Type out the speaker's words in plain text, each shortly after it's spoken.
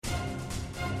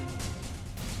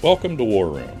Welcome to War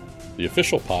Room, the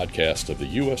official podcast of the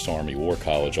U.S. Army War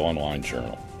College online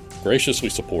journal, graciously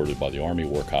supported by the Army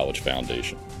War College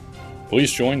Foundation.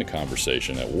 Please join the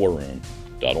conversation at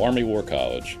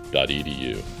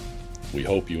warroom.armywarcollege.edu. We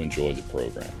hope you enjoy the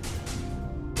program.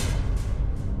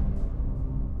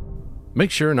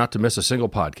 Make sure not to miss a single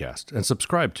podcast and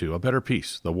subscribe to A Better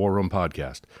Peace, the War Room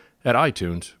podcast, at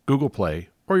iTunes, Google Play,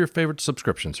 or your favorite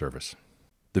subscription service.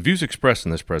 The views expressed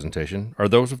in this presentation are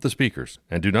those of the speakers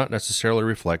and do not necessarily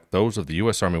reflect those of the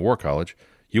U.S. Army War College,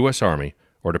 U.S. Army,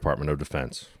 or Department of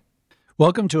Defense.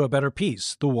 Welcome to A Better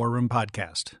Peace, the War Room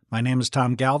podcast. My name is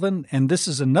Tom Galvin, and this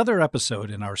is another episode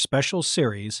in our special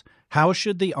series, How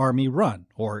Should the Army Run,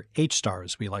 or H-STAR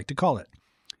as we like to call it.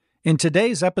 In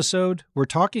today's episode, we're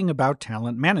talking about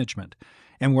talent management,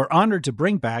 and we're honored to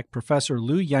bring back Professor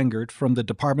Lou Jengert from the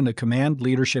Department of Command,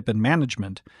 Leadership, and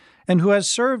Management, and who has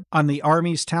served on the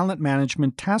Army's Talent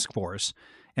Management Task Force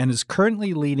and is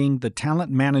currently leading the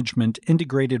Talent Management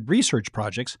Integrated Research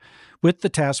Projects with the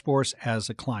task force as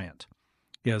a client.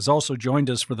 He has also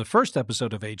joined us for the first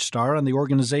episode of H-STAR on the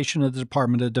organization of the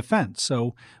Department of Defense.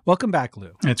 So welcome back,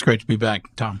 Lou. It's great to be back,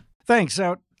 Tom. Thanks.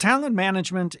 Now, talent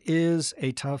management is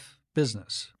a tough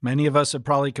business. Many of us have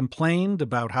probably complained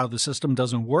about how the system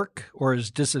doesn't work or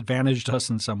has disadvantaged us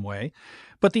in some way.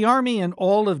 But the Army and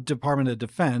all of Department of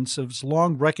Defense has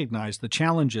long recognized the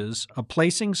challenges of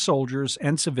placing soldiers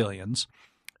and civilians,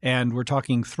 and we're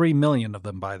talking 3 million of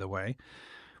them, by the way,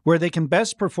 where they can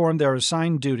best perform their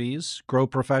assigned duties, grow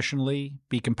professionally,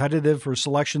 be competitive for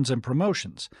selections and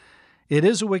promotions. It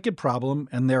is a wicked problem,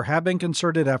 and there have been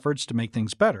concerted efforts to make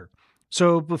things better.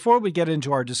 So before we get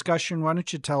into our discussion, why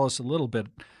don't you tell us a little bit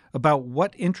about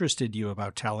what interested you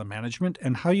about talent management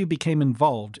and how you became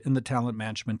involved in the Talent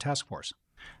Management Task Force?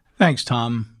 Thanks,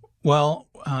 Tom. Well,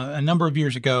 a number of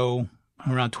years ago,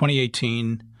 around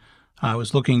 2018, I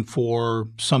was looking for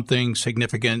something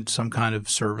significant, some kind of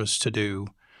service to do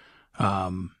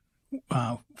for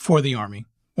the Army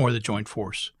or the Joint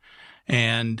Force.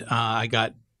 And I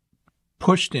got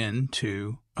pushed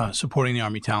into supporting the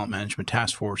Army Talent Management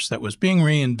Task Force that was being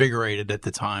reinvigorated at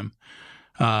the time.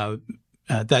 At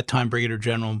that time, Brigadier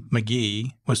General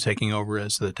McGee was taking over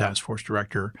as the task force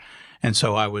director. And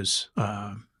so I was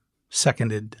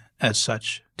seconded as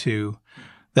such to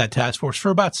that task force for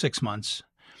about 6 months.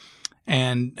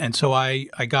 And so I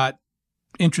got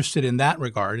interested in that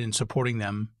regard in supporting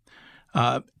them.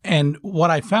 And what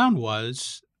I found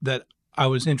was that I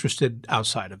was interested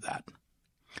outside of that.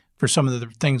 For some of the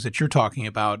things that you're talking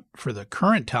about for the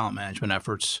current talent management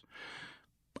efforts,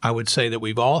 I would say that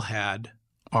we've all had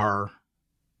our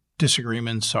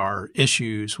disagreements, our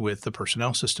issues with the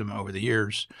personnel system over the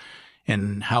years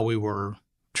and how we were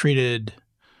treated,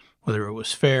 whether it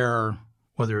was fair,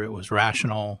 whether it was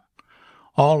rational,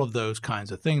 all of those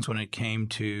kinds of things when it came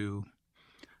to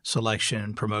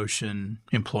selection, promotion,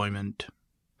 employment,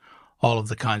 all of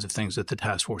the kinds of things that the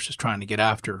task force is trying to get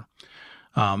after.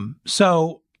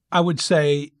 So I would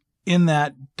say in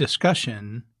that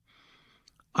discussion,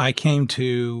 I came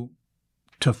to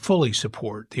fully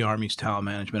support the Army's talent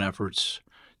management efforts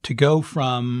to go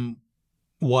from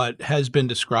what has been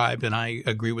described, and I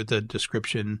agree with the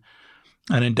description,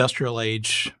 an industrial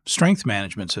age strength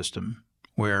management system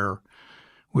where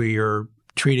we are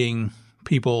treating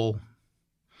people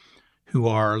who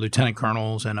are lieutenant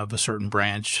colonels and of a certain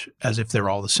branch as if they're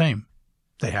all the same.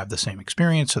 They have the same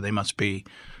experience, so they must be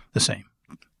the same.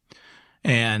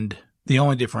 And the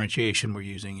only differentiation we're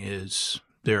using is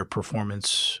their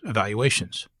performance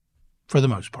evaluations, for the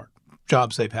most part,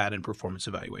 jobs they've had and performance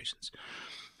evaluations.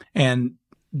 And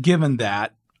given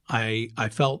that, I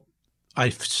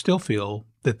still feel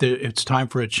that it's time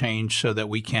for a change so that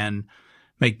we can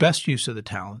make best use of the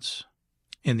talents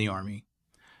in the Army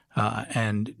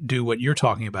and do what you're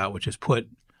talking about, which is put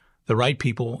the right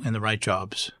people in the right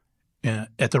jobs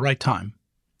at the right time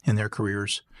in their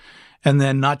careers. And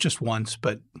then not just once,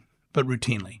 but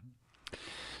routinely.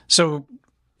 So,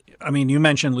 I mean, you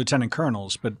mentioned lieutenant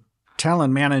colonels, but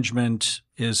talent management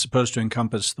is supposed to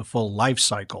encompass the full life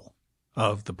cycle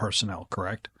of the personnel,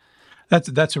 correct?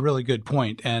 That's a really good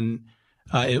point. And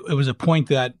it was a point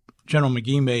that General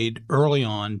McGee made early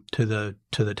on to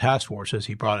the task force as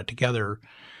he brought it together.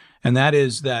 And that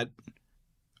is that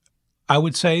I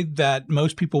would say that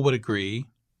most people would agree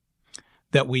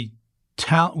that we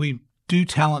do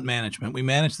talent management. We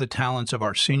manage the talents of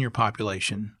our senior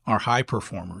population, our high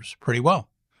performers, pretty well.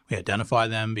 We identify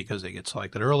them because they get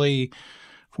selected early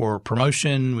for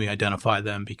promotion. We identify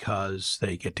them because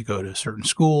they get to go to certain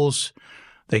schools.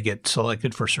 They get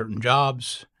selected for certain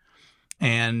jobs.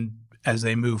 And as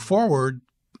they move forward,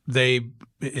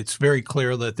 it's very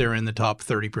clear that they're in the top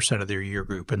 30% of their year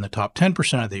group, in the top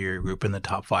 10% of their year group, in the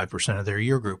top 5% of their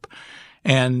year group.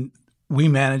 And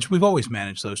we've always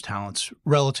managed those talents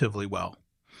relatively well.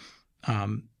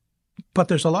 But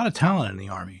there's a lot of talent in the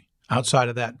Army outside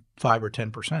of that 5 or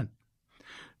 10%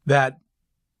 that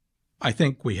I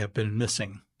think we have been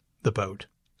missing the boat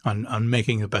on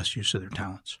making the best use of their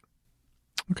talents.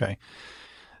 Okay.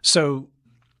 So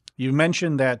you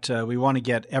mentioned that we want to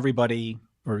get everybody,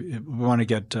 or we want to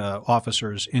get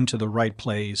officers into the right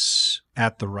place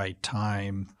at the right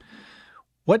time.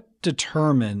 What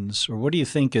determines, or what do you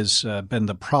think has been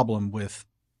the problem with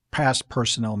past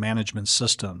personnel management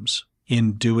systems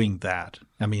in doing that?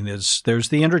 I mean, there's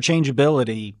the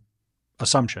interchangeability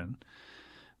assumption,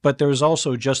 but there's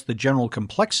also just the general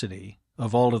complexity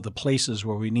of all of the places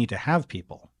where we need to have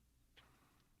people.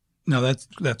 No,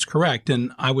 that's correct.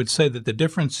 And I would say that the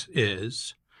difference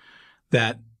is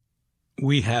that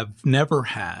we have never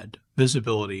had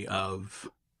visibility of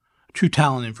true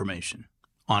talent information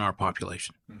on our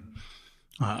population.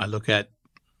 I look at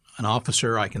an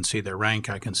officer, I can see their rank,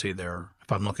 I can see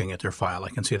if I'm looking at their file, I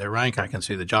can see their rank, I can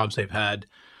see the jobs they've had.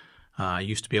 I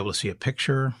used to be able to see a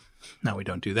picture. Now we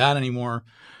don't do that anymore.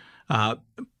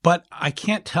 But I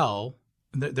can't tell.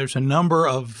 There's a number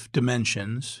of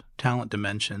dimensions, talent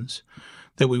dimensions,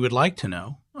 that we would like to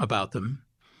know about them.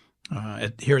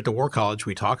 Here at the War College,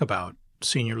 we talk about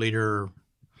senior leader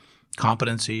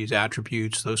competencies,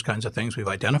 attributes, those kinds of things. We've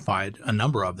identified a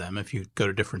number of them. If you go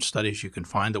to different studies, you can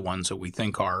find the ones that we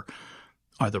think are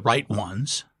the right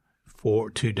ones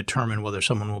to determine whether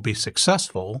someone will be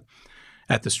successful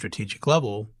at the strategic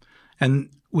level. And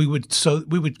we would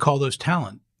call those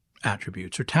talent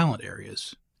attributes or talent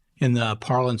areas. In the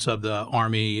parlance of the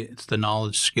Army, it's the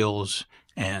knowledge, skills,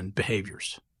 and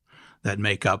behaviors that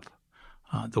make up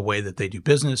the way that they do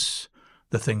business,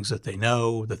 the things that they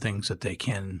know, the things that they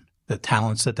can, the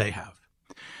talents that they have.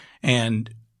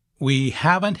 And we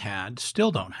haven't had,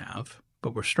 still don't have,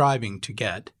 but we're striving to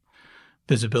get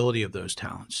visibility of those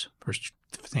talents. First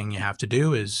thing you have to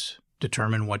do is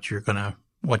determine what you're gonna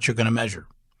measure.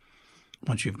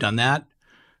 Once you've done that,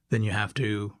 then you have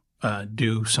to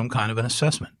do some kind of an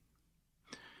assessment.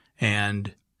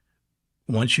 And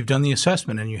once you've done the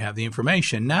assessment and you have the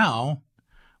information, now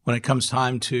when it comes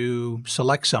time to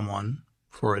select someone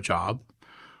for a job,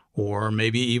 or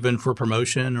maybe even for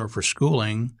promotion or for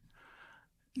schooling,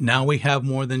 now we have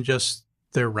more than just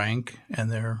their rank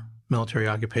and their military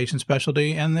occupation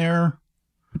specialty and their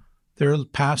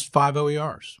past 5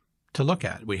 OERs to look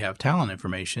at. We have talent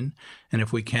information, and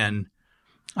if we can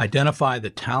identify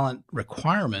the talent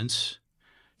requirements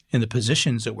in the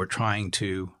positions that we're trying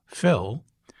to fill,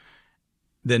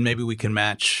 then maybe we can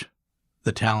match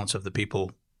the talents of the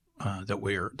people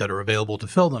that are available to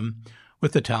fill them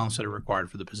with the talents that are required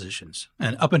for the positions.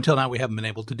 And up until now, we haven't been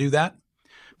able to do that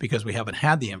because we haven't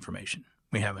had the information.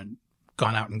 We haven't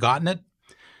gone out and gotten it.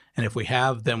 And if we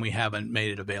have, then we haven't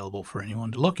made it available for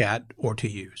anyone to look at or to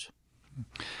use.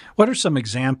 What are some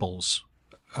examples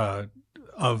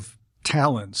of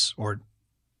talents or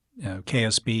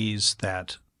KSBs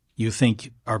that you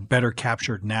think are better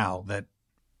captured now that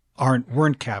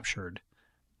weren't captured,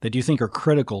 that you think are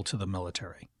critical to the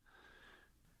military?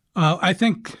 I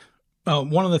think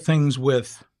one of the things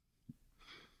with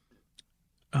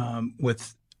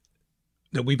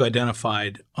that we've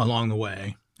identified along the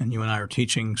way, and you and I are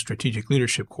teaching strategic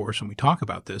leadership course, and we talk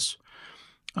about this.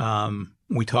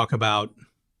 We talk about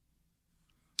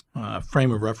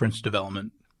frame of reference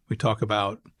development. We talk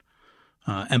about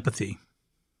empathy,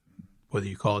 whether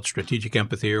you call it strategic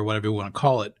empathy or whatever you want to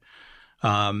call it.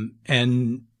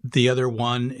 And the other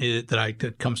one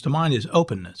that comes to mind is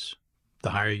openness. The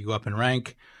higher you go up in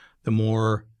rank, the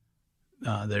more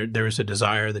there is a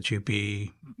desire that you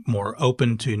be more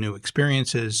open to new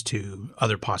experiences, to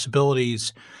other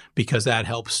possibilities, because that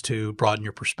helps to broaden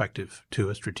your perspective to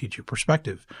a strategic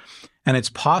perspective. And it's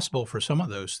possible for some of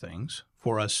those things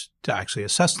for us to actually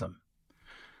assess them.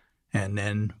 And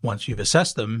then once you've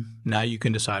assessed them, now you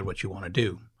can decide what you want to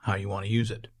do, how you want to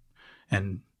use it.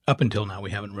 And up until now,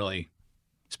 we haven't really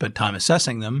spent time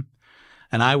assessing them.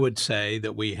 And I would say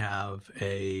that we have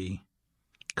a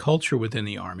culture within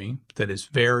the Army that is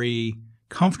very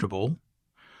comfortable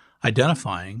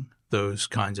identifying those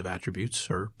kinds of attributes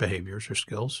or behaviors or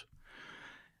skills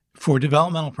for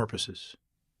developmental purposes.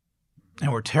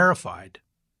 And we're terrified.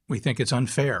 We think it's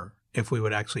unfair if we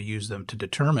would actually use them to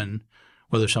determine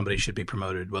whether somebody should be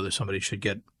promoted, whether somebody should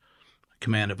get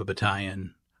command of a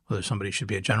battalion, whether somebody should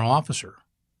be a general officer,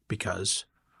 because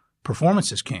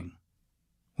performance is king.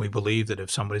 We believe that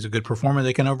if somebody's a good performer,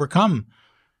 they can overcome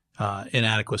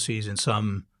inadequacies in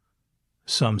some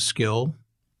some skill,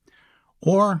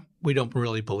 or we don't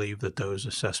really believe that those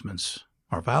assessments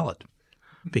are valid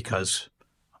because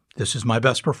this is my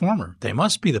best performer. They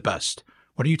must be the best.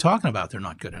 What are you talking about? They're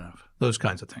not good enough. Those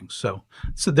kinds of things. So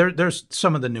there's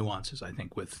some of the nuances, I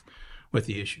think, with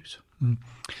the issues.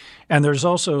 And there's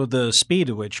also the speed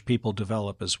at which people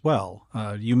develop as well.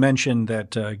 You mentioned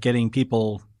that getting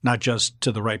people not just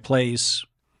to the right place,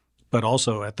 but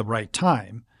also at the right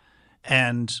time.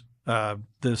 And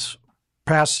this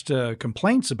past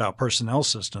complaints about personnel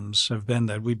systems have been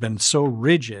that we've been so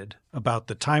rigid about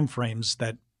the timeframes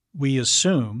that we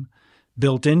assume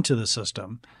built into the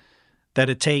system that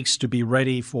it takes to be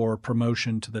ready for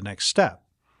promotion to the next step.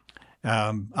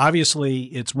 Obviously,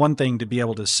 it's one thing to be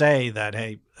able to say that,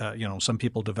 hey, some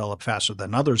people develop faster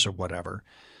than others or whatever,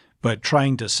 but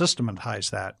trying to systematize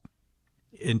that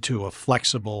into a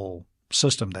flexible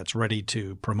system that's ready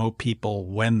to promote people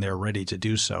when they're ready to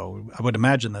do so, I would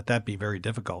imagine that that'd be very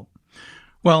difficult.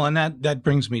 Well, and that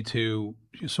brings me to,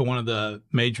 so one of the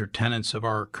major tenets of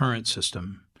our current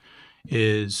system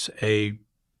is a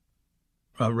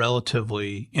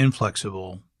relatively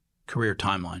inflexible career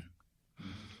timeline.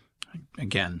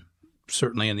 Again,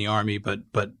 certainly in the Army,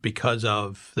 but because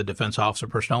of the Defense Officer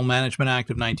Personnel Management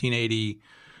Act of 1980,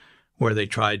 where they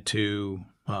tried to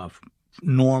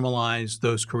normalize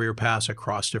those career paths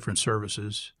across different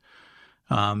services,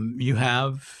 you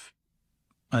have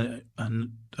in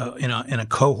a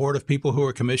cohort of people who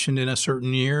are commissioned in a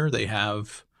certain year, they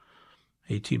have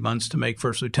 18 months to make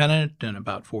first lieutenant, and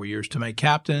about 4 years to make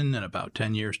captain, and about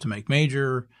 10 years to make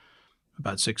major,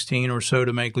 about 16 or so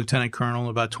to make lieutenant colonel,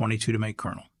 about 22 to make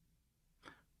colonel.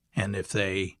 And if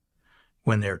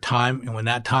when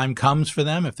that time comes for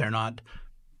them, if they're not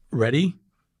ready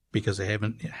because they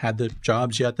haven't had the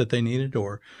jobs yet that they needed,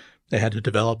 or they had to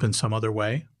develop in some other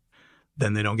way,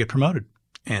 then they don't get promoted.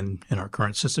 And in our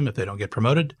current system, if they don't get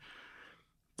promoted,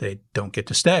 they don't get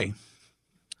to stay.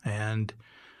 And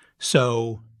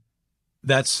so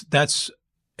that's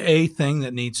a thing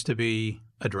that needs to be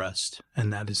addressed,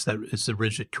 and that is the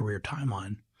rigid career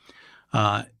timeline.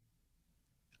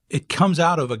 It comes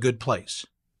out of a good place,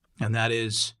 and that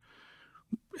is,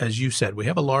 as you said, we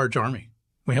have a large Army.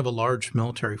 We have a large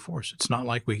military force. It's not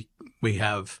like we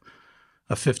have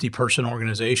a 50-person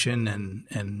organization,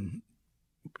 and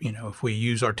if we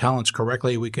use our talents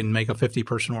correctly, we can make a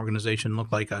 50-person organization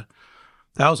look like a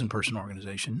 1,000-person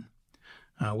organization.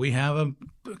 We have a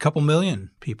couple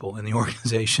million people in the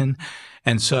organization,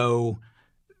 and so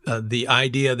the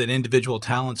idea that individual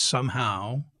talents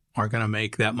somehow are going to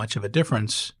make that much of a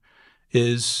difference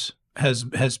has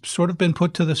sort of been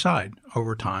put to the side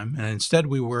over time, and instead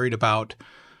we worried about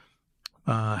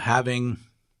having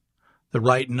the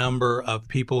right number of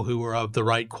people who are of the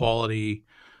right quality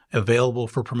available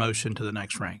for promotion to the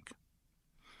next rank.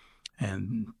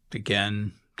 And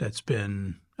again, that's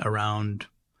been around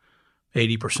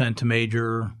 80% to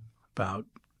major, about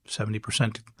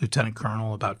 70% to lieutenant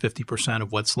colonel, about 50%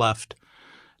 of what's left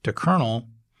to colonel.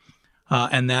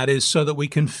 And that is so that we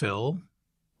can fill,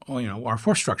 our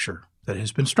force structure that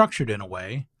has been structured in a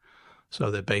way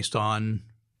so that based on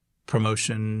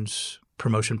promotion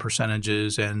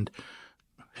percentages and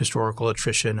historical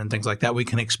attrition and things like that, we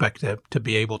can expect to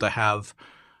be able to have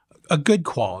a good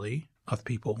quality of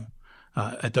people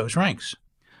at those ranks.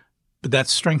 But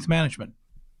that's strength management.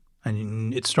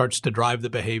 And it starts to drive the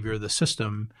behavior of the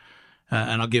system.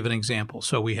 And I'll give an example.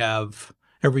 So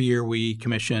every year we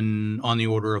commission on the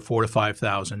order of 4,000 to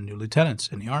 5,000 new lieutenants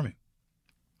in the Army.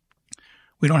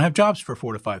 We don't have jobs for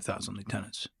 4,000 to 5,000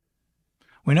 lieutenants.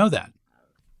 We know that.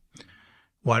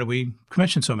 Why do we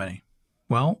commission so many?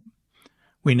 Well,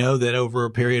 we know that over a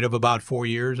period of about 4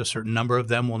 years, a certain number of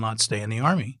them will not stay in the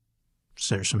Army.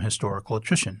 So there's some historical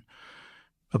attrition.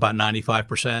 About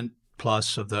 95%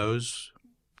 plus of those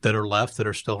that are left, that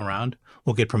are still around,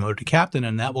 will get promoted to captain,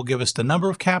 and that will give us the number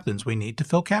of captains we need to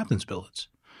fill captain's billets.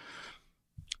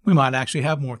 We might actually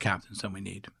have more captains than we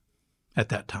need at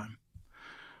that time.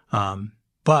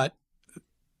 But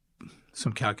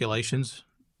some calculations,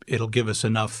 it'll give us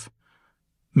enough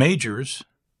majors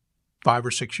 5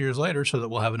 or 6 years later so that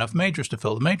we'll have enough majors to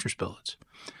fill the majors billets.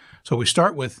 So we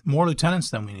start with more lieutenants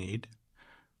than we need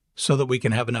so that we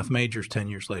can have enough majors 10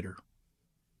 years later.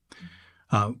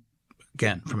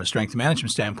 Again, from a strength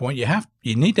management standpoint,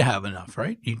 you need to have enough,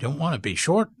 right? You don't want to be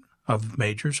short of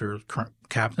majors or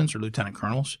captains or lieutenant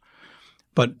colonels.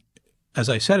 But as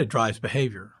I said, it drives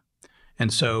behavior.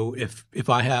 And so if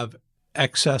I have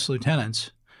excess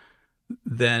lieutenants,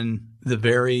 then the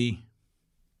very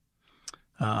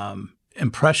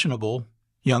impressionable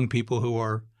young people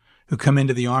who come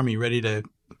into the Army ready to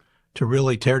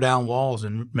really tear down walls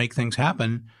and make things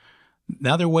happen,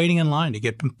 Now they're waiting in line to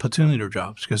get platoon leader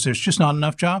jobs because there's just not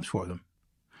enough jobs for them.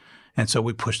 And so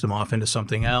we push them off into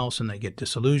something else and they get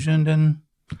disillusioned and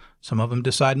some of them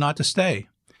decide not to stay.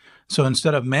 So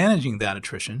instead of managing that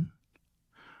attrition,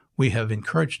 we have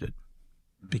encouraged it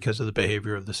because of the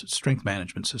behavior of the strength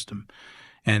management system.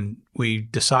 And we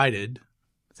decided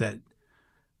that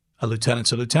a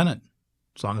lieutenant's a lieutenant.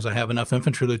 As long as I have enough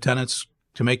infantry lieutenants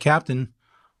to make captain,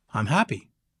 I'm happy.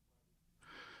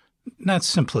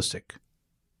 That's simplistic,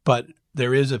 but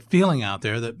there is a feeling out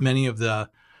there that many of the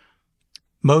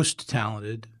most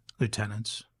talented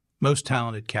lieutenants, most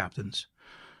talented captains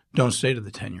don't stay to the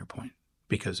tenure point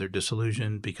because they're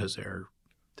disillusioned, because they're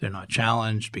not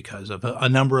challenged, because of a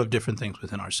number of different things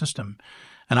within our system.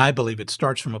 And I believe it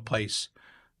starts from a place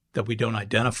that we don't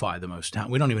identify the most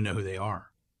talent. We don't even know who they are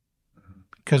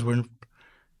because we're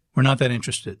not that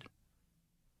interested.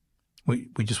 We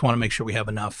just want to make sure we have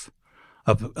enough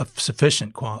of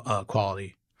sufficient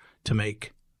quality to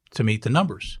meet the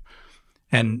numbers.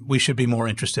 And we should be more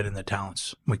interested in the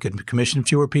talents. We could commission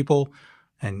fewer people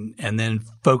and then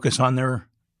focus on their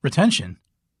retention.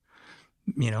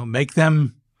 Make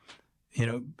them,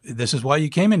 this is why you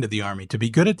came into the Army, to be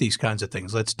good at these kinds of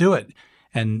things. Let's do it.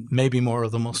 And maybe more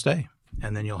of them will stay.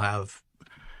 And then you'll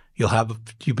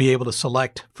be able to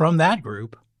select from that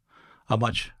group a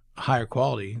much higher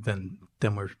quality than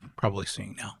we're probably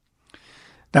seeing now.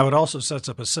 Now, it also sets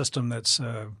up a system that's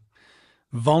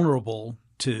vulnerable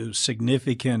to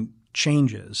significant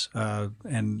changes.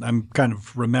 And I'm kind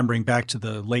of remembering back to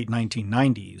the late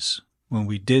 1990s when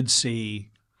we did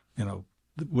see,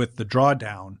 with the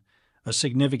drawdown, a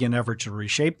significant effort to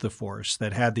reshape the force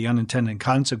that had the unintended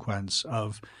consequence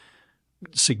of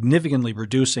significantly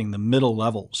reducing the middle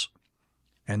levels.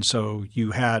 And so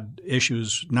you had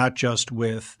issues not just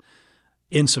with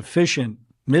insufficient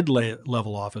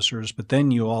mid-level officers, but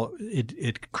then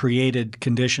it created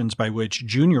conditions by which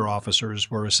junior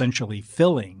officers were essentially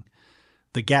filling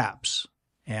the gaps,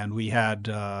 and we had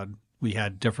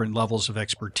different levels of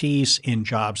expertise in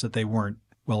jobs that they weren't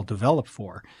well developed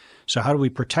for. So how do we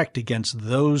protect against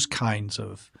those kinds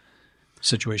of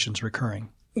situations recurring?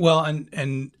 Well,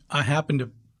 and I happened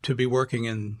to be working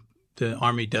in the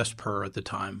Army DESPER at the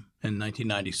time in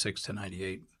 1996 to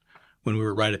 98. When we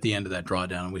were right at the end of that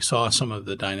drawdown, and we saw some of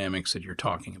the dynamics that you're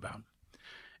talking about.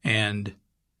 And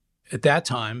at that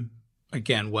time,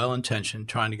 again, well-intentioned,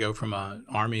 trying to go from an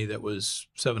Army that was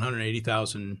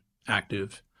 780,000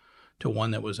 active to one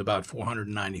that was about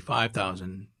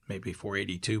 495,000, maybe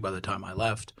 482 by the time I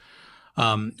left,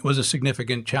 was a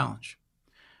significant challenge.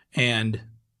 And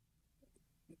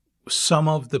some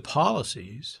of the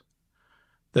policies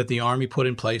that the Army put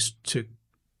in place to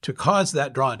cause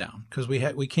that drawdown, because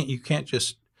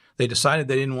they decided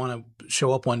they didn't want to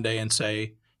show up one day and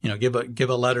say, give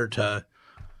a letter to,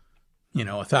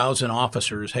 1,000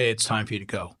 officers, hey, it's time for you to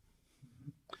go.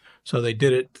 So they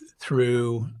did it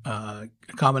through a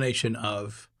combination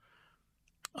of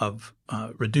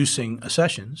reducing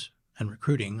accessions and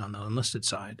recruiting on the enlisted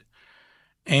side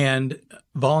and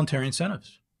voluntary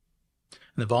incentives.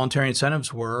 And the voluntary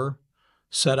incentives were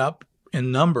set up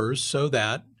in numbers so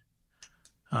that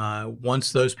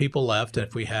once those people left,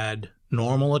 if we had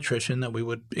normal attrition that we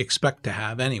would expect to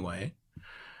have anyway,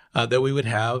 that we would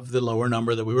have the lower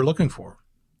number that we were looking for.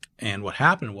 And what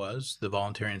happened was the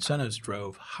voluntary incentives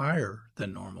drove higher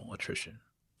than normal attrition.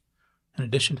 In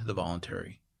addition to the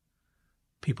voluntary,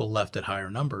 people left at higher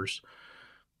numbers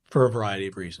for a variety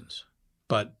of reasons.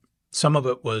 But some of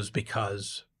it was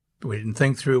because we didn't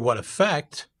think through what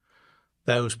effect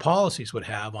those policies would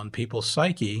have on people's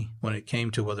psyche when it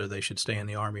came to whether they should stay in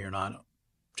the Army or not,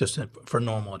 just for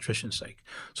normal attrition's sake.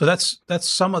 So that's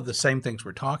some of the same things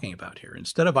we're talking about here.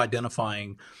 Instead of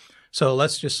identifying, so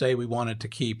let's just say we wanted to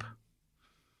keep,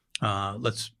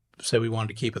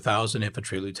 1,000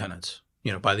 infantry lieutenants.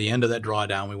 By the end of that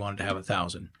drawdown, we wanted to have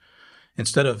 1,000.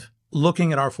 Instead of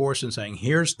looking at our force and saying,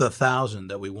 here's the 1,000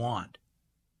 that we want.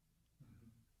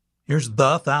 Here's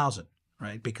the 1,000.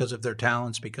 Right? Because of their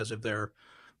talents, because of their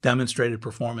demonstrated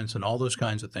performance and all those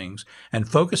kinds of things, and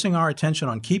focusing our attention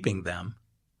on keeping them,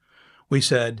 we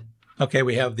said, okay,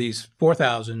 we have these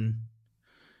 4,000.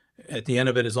 At the end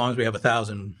of it, as long as we have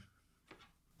 1,000,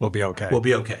 we'll be okay. We'll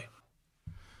be okay.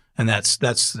 And that's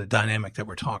the dynamic that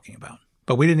we're talking about.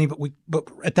 But but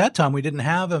at that time, we didn't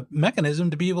have a mechanism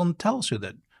to be able to tell us who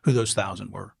those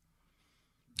 1,000 were.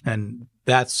 And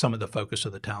that's some of the focus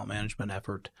of the talent management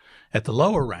effort at the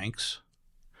lower ranks.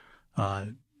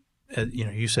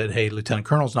 You said, hey, lieutenant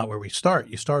colonel's not where we start.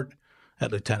 You start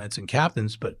at lieutenants and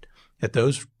captains, but at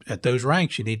those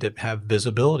ranks, you need to have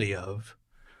visibility of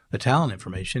the talent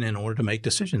information in order to make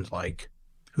decisions like,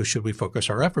 who should we focus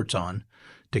our efforts on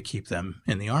to keep them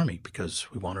in the Army, because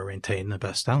we want to retain the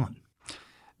best talent.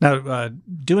 Now,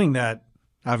 doing that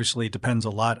obviously depends a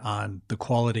lot on the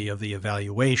quality of the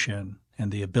evaluation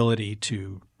and the ability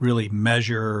to really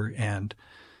measure and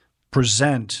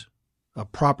present a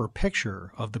proper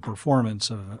picture of the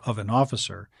performance of an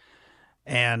officer.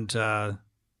 And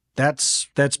that's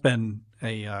been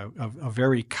a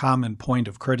very common point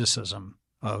of criticism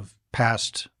of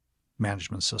past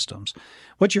management systems.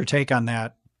 What's your take on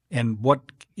that, and what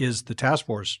is the task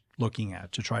force looking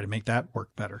at to try to make that work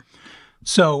better?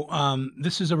 So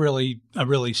this is a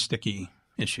really sticky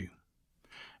issue,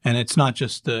 and it's not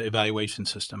just the evaluation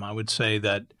system. I would say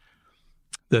that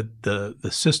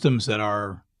the systems that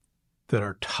are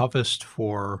toughest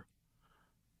for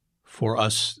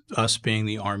us being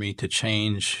the Army to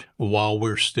change while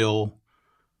we're still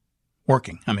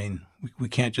working. I mean, we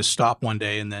can't just stop one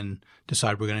day and then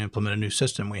decide we're going to implement a new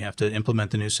system. We have to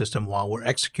implement the new system while we're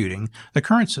executing the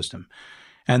current system.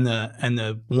 And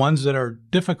the ones that are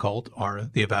difficult are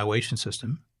the evaluation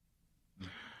system,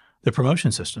 the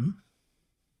promotion system,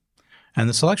 and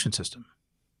the selection system.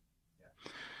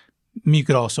 You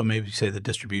could also maybe say the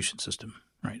distribution system,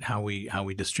 right? How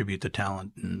we distribute the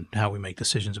talent and how we make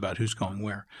decisions about who's going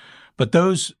where. But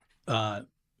those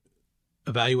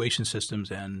evaluation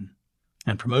systems and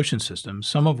promotion systems,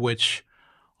 some of which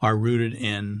are rooted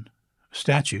in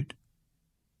statute,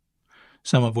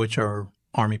 some of which are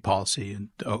Army policy and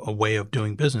a way of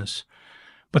doing business,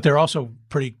 but they're also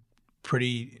pretty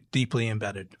deeply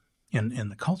embedded in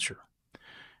the culture.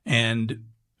 And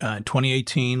in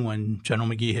 2018, when General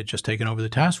McGee had just taken over the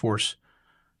task force,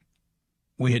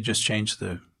 we had just changed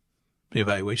the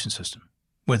evaluation system.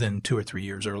 Within 2 or 3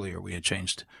 years earlier, we had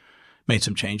made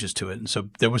some changes to it. And so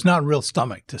there was not a real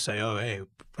stomach to say, oh, hey,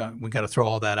 we got to throw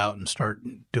all that out and start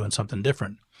doing something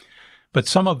different. But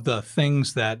some of the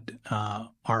things that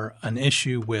are an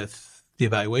issue with the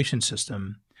evaluation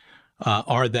system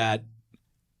are that,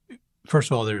 first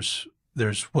of all, there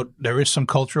is some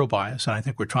cultural bias, and I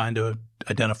think we're trying to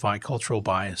identify cultural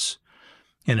bias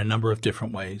in a number of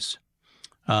different ways.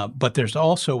 But there's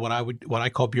also what I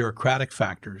call bureaucratic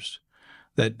factors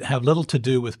that have little to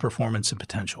do with performance and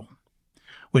potential,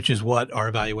 which is what our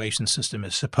evaluation system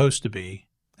is supposed to be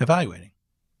evaluating.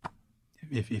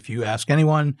 If you ask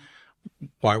anyone,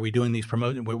 why are we doing these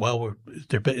promotions? Well,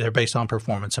 they're based on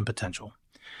performance and potential.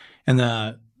 And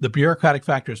the bureaucratic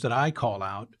factors that I call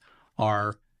out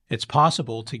are, it's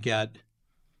possible to get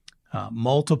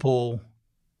multiple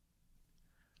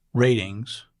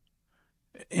ratings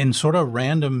in sort of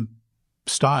random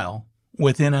style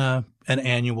within an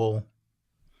annual,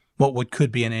 what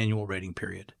could be an annual rating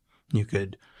period. You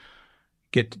could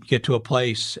get to a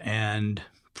place, and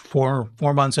 4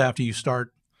 months after you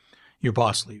start, your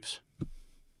boss leaves.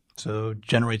 So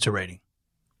generates a rating.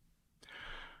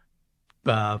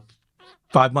 5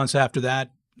 months after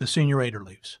that, the senior rater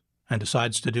leaves and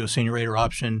decides to do a senior rater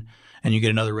option, and you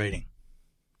get another rating.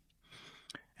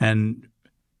 And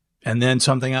then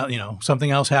something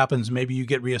else happens. Maybe you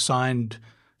get reassigned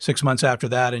 6 months after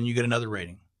that, and you get another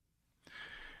rating.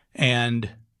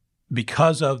 And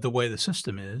because of the way the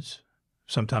system is,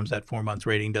 sometimes that 4-month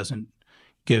rating doesn't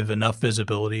give enough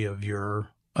visibility of your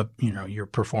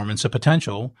performance and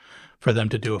potential for them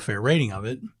to do a fair rating of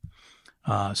it.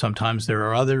 Sometimes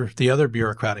there are the other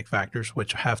bureaucratic factors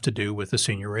which have to do with the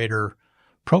senior rater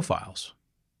profiles.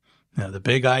 Now, the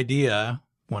big idea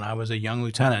when I was a young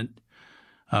lieutenant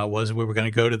was we were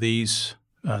going to go to these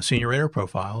senior rater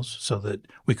profiles so that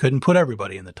we couldn't put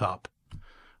everybody in the top.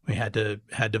 We had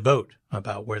to vote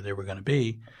about where they were going to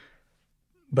be.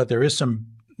 But there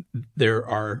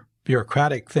are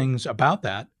bureaucratic things about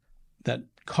that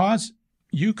cause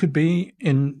it could be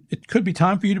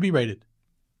time for you to be rated.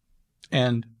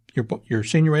 And your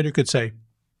senior rater could say,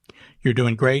 you're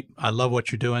doing great. I love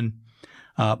what you're doing.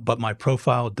 But my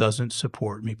profile doesn't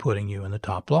support me putting you in the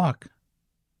top block.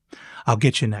 I'll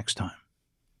get you next time.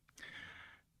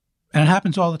 And it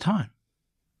happens all the time.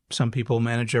 Some people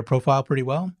manage their profile pretty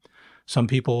well. Some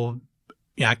people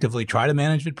actively try to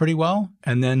manage it pretty well.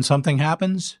 And then something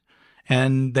happens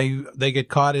and they get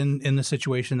caught in the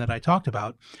situation that I talked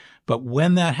about. But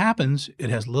when that happens, it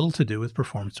has little to do with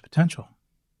performance potential.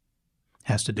 It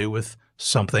has to do with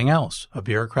something else, a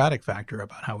bureaucratic factor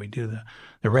about how we do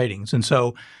the ratings. And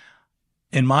so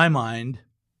in my mind,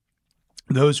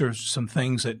 those are some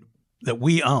things that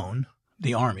we own,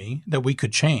 the Army, that we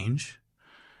could change.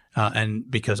 And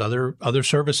because other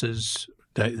services,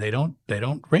 they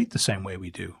don't rate the same way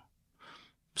we do.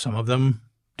 Some of them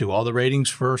do all the ratings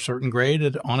for a certain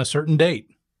grade on a certain date,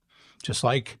 just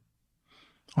like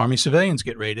Army civilians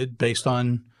get rated based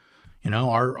on,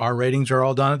 Our ratings are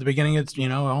all done at the beginning of,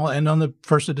 all end on the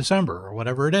 1st of December or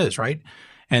whatever it is, right?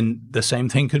 And the same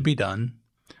thing could be done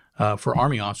for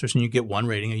Army officers, and you get one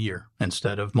rating a year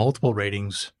instead of multiple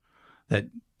ratings that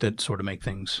sort of make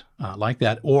things like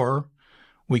that. Or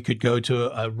we could go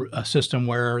to a system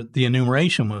where the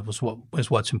enumeration was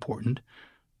what's important.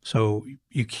 So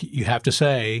you have to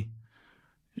say,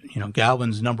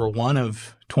 Galvin's number 1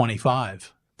 of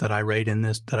 25 that I rate in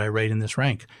this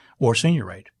rank, or senior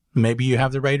rate. Maybe you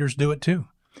have the raters do it too.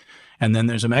 And then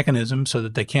there's a mechanism so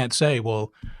that they can't say,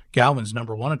 well, Galvin's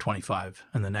number 1 of 25,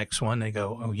 and the next one they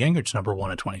go, oh, Yengert's number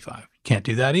 1 of 25. Can't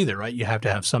do that either, right? You have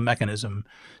to have some mechanism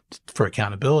for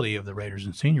accountability of the raters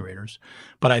and senior raters.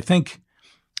 But I think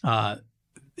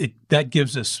that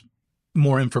gives us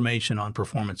more information on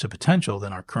performance and potential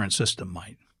than our current system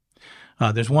might.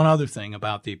 There's one other thing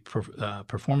about the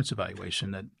performance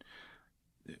evaluation that,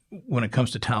 when it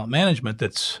comes to talent management,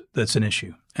 that's an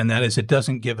issue, and that is it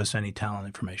doesn't give us any talent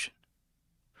information.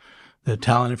 The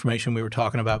talent information we were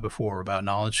talking about before, about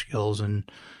knowledge, skills, and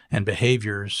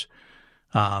behaviors,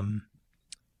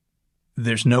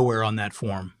 there's nowhere on that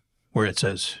form where it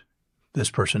says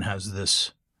this person has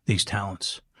these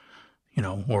talents,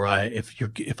 or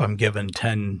if I'm given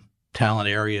 10 talent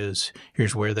areas,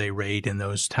 here's where they rate in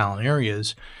those talent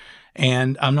areas,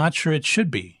 and I'm not sure it should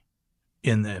be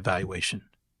in the evaluation.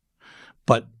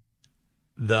 But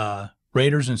the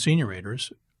raters and senior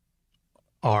raters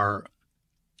are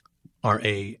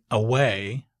a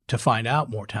way to find out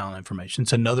more talent information.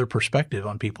 It's another perspective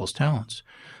on people's talents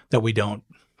that we don't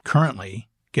currently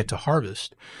get to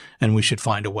harvest, and we should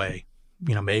find a way.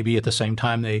 Maybe at the same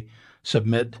time they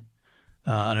submit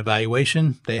an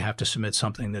evaluation, they have to submit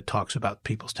something that talks about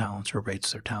people's talents or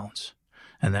rates their talents.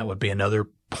 And that would be another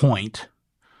point,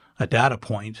 a data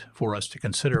point for us to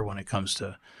consider when it comes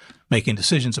to making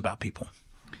decisions about people.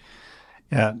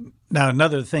 Yeah. Now,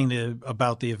 another thing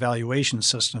about the evaluation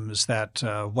system is that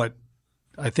what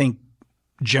I think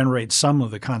generates some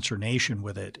of the consternation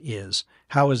with it is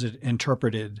how is it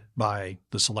interpreted by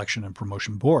the selection and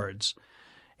promotion boards?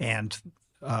 And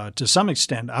to some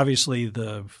extent, obviously,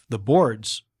 the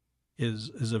boards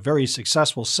is a very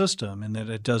successful system in that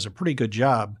it does a pretty good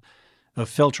job of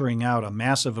filtering out a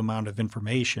massive amount of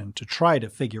information to try to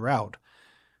figure out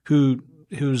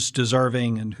who's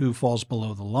deserving and who falls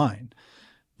below the line.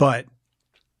 But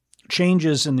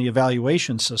changes in the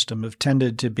evaluation system have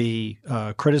tended to be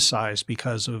criticized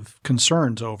because of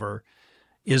concerns over,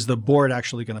 is the board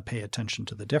actually going to pay attention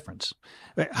to the difference?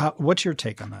 What's your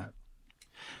take on that?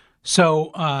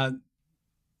 So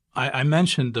I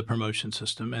mentioned the promotion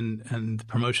system, and the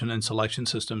promotion and selection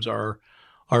systems are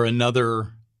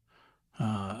another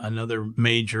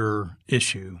major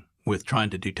issue with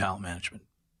trying to do talent management,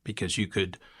 because you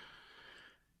could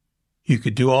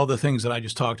do all the things that I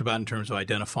just talked about in terms of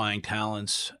identifying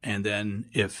talents, and then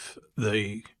if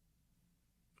the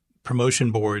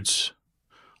promotion boards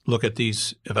look at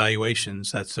these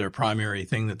evaluations, that's their primary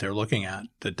thing that they're looking at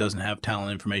that doesn't have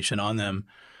talent information on them,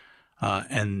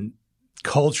 and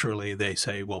culturally they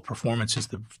say, well, performance is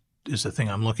the thing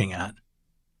I'm looking at,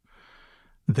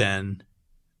 then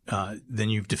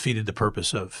you've defeated the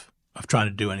purpose of trying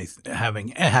to do anything,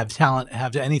 have talent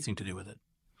have anything to do with it.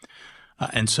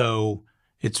 And so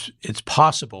it's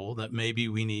possible that maybe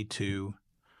we need to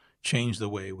change the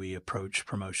way we approach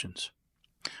promotions.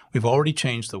 We've already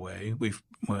changed the way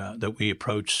that we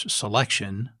approach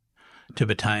selection to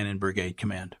battalion and brigade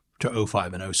command, to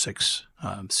 05 and 06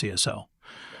 CSL.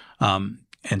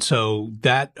 And so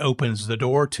that opens the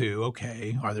door to,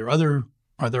 okay, are there other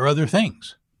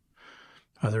things?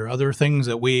 Are there other things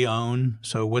that we own?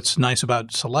 So what's nice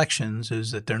about selections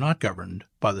is that they're not governed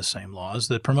by the same laws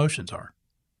that promotions are.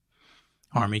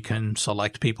 Army can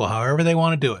select people however they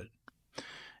want to do it.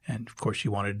 And, of course,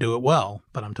 you want to do it well.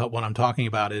 But what I'm talking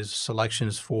about is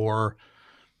selections for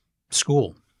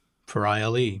school, for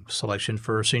ILE, selection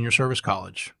for senior service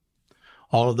college.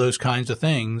 All of those kinds of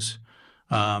things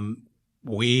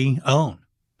we own.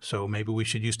 So maybe we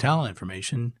should use talent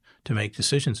information to make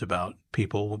decisions about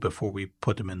people before we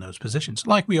put them in those positions,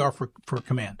 like we are for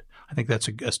command. I think that's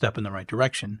a step in the right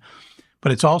direction.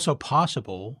 But it's also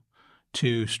possible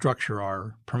to structure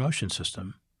our promotion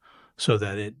system so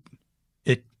that it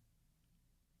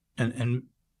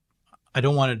I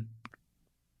don't want to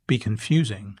be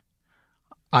confusing.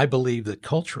 I believe that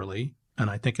culturally, and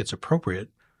I think it's appropriate,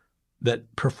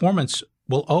 that performance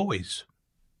will always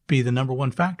be the number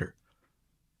one factor.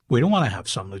 We don't want to have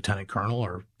some lieutenant colonel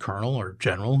or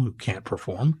general who can't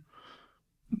perform.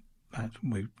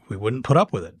 We wouldn't put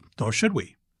up with it, nor should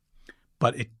we.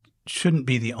 But it shouldn't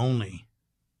be the only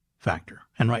factor,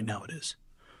 and right now it is.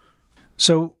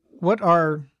 So what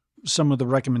are some of the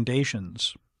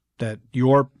recommendations that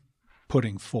you're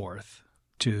putting forth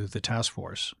to the task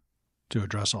force to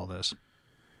address all this?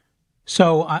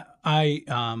 So I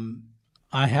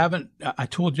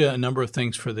told you a number of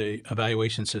things for the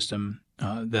evaluation system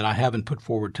that I haven't put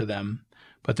forward to them,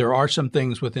 but there are some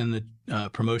things within the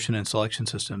promotion and selection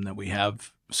system that we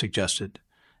have suggested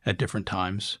at different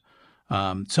times,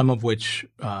 some of which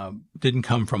didn't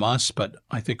come from us, but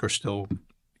I think are still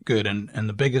good. And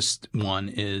the biggest one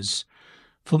is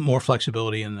more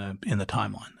flexibility in the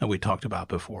timeline that we talked about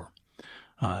before,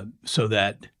 so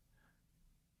that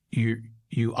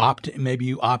you opt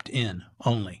in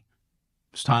only.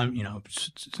 It's time, you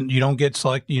don't get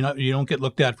you don't get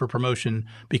looked at for promotion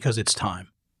because it's time.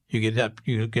 You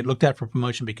get looked at for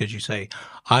promotion because you say,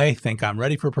 I think I'm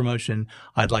ready for promotion.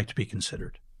 I'd like to be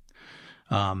considered.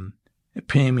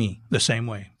 PME the same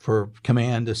way, for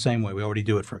command the same way. We already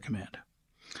do it for command.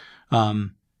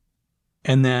 And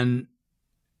then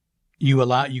you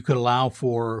could allow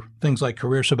for things like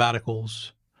career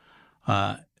sabbaticals,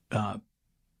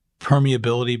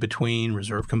 permeability between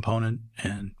reserve component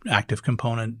and active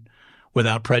component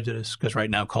without prejudice. Because right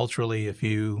now, culturally, if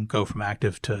you go from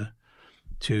active to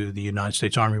the United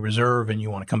States Army Reserve and you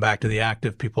want to come back to the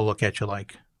active, people look at you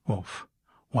like, well,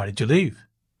 why did you leave?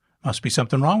 Must be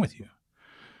something wrong with you.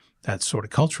 That's sort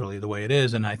of culturally the way it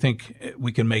is. And I think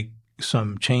we can make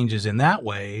some changes in that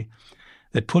way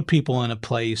that put people in a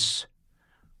place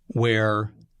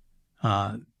where,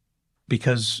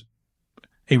 because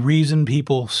a reason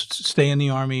people stay in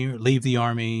the Army or leave the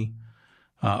Army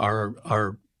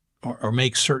or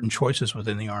make certain choices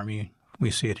within the Army,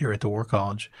 we see it here at the War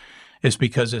College, is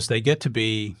because as they get to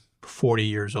be 40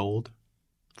 years old,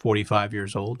 45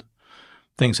 years old,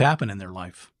 things happen in their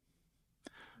life.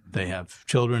 They have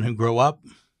children who grow up,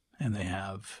 and they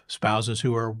have spouses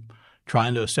who are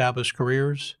trying to establish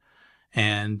careers,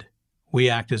 and we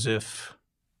act as if,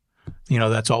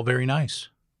 that's all very nice,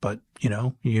 but,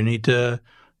 you need to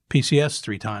PCS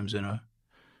 3 times in a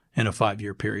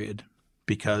 5-year period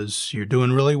because you're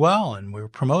doing really well, and we're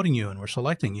promoting you, and we're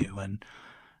selecting you,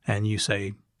 and you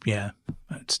say, yeah,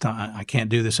 it's time. I can't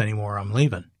do this anymore. I'm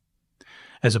leaving.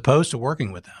 As opposed to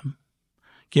working with them,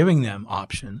 giving them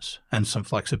options and some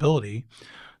flexibility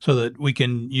so that we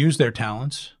can use their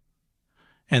talents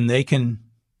and they can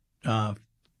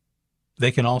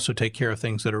also take care of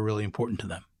things that are really important to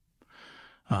them.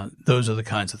 Those are the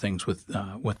kinds of things with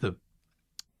the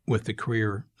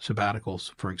career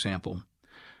sabbaticals, for example.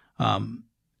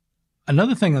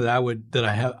 Another thing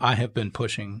that I have been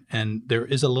pushing, and there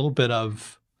is a little bit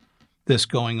of this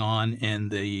going on in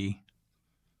the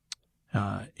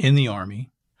Army,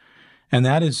 and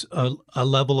that is a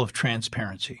level of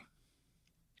transparency.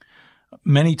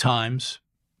 Many times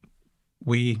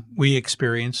we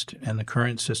experienced, and the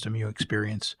current system you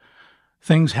experience,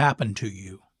 things happen to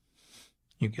you.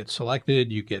 You get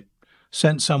selected, you get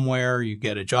sent somewhere, you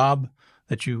get a job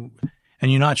and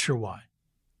you're not sure why.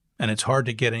 And it's hard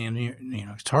to get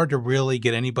it's hard to really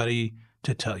get anybody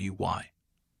to tell you why.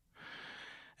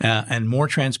 And more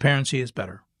transparency is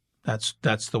better.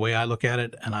 That's the way I look at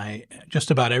it. And just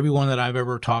about everyone that I've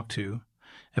ever talked to,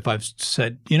 if I've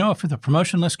said, if the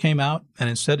promotion list came out and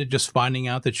instead of just finding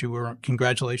out that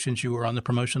congratulations, you were on the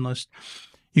promotion list,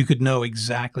 you could know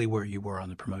exactly where you were on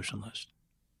the promotion list.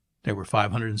 There were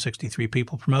 563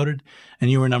 people promoted and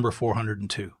you were number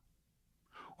 402.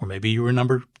 Or maybe you were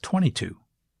number 22.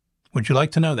 Would you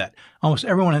like to know that? Almost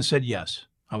everyone has said yes.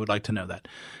 I would like to know that.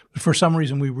 But for some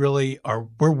reason, we're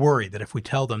worried that if we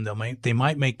tell them, they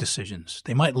might make decisions.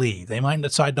 They might leave. They might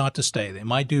decide not to stay. They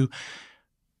might do,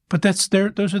 but those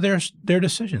are their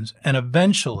decisions. And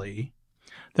eventually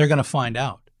they're going to find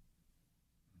out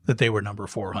that they were number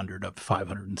 400 of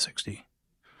 560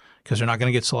 because they're not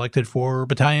going to get selected for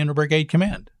battalion or brigade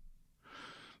command.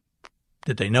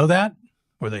 Did they know that?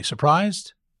 Were they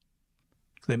surprised?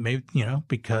 They may,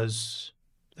 because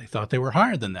they thought they were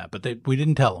higher than that, but we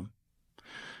didn't tell them.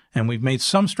 And we've made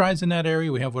some strides in that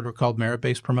area. We have what are called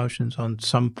merit-based promotions. On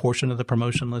some portion of the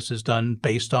promotion list is done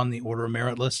based on the order of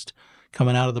merit list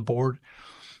coming out of the board,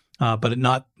 but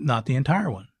not the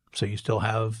entire one. So you still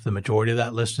have the majority of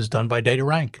that list is done by data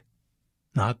rank,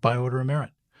 not by order of merit.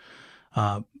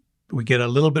 We get a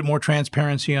little bit more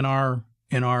transparency in our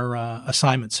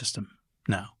assignment system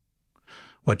now.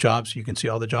 What jobs, you can see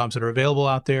all the jobs that are available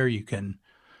out there. You can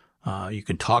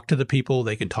talk to the people.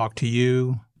 They can talk to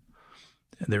you.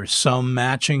 There's some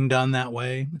matching done that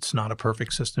way. It's not a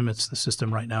perfect system. It's the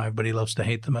system right now everybody loves to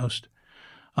hate the most.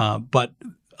 But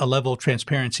a level of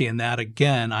transparency in that,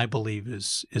 again, I believe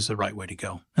is the right way to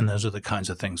go. And those are the kinds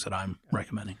of things that I'm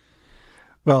recommending.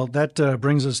 Well, that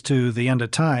brings us to the end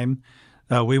of time.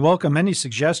 We welcome any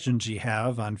suggestions you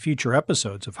have on future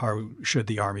episodes of How Should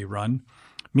the Army Run.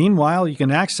 Meanwhile, you can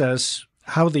access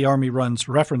How the Army Runs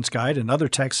reference guide and other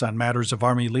texts on matters of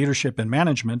Army leadership and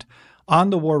management on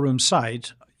the War Room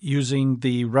site using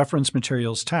the Reference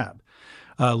Materials tab.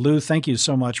 Lou, thank you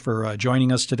so much for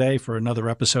joining us today for another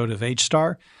episode of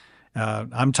H-Star.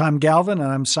 I'm Tom Galvin,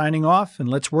 and I'm signing off, and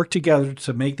let's work together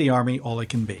to make the Army all it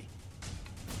can be.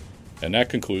 And that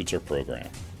concludes our program.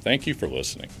 Thank you for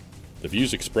listening. The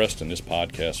views expressed in this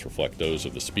podcast reflect those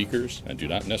of the speakers and do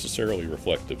not necessarily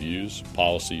reflect the views,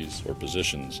 policies, or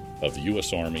positions of the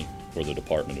U.S. Army or the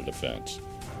Department of Defense.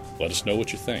 Let us know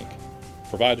what you think.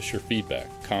 Provide us your feedback,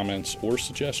 comments, or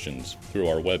suggestions through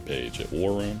our webpage at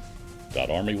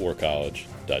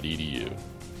warroom.armywarcollege.edu.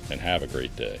 And have a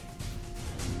great day.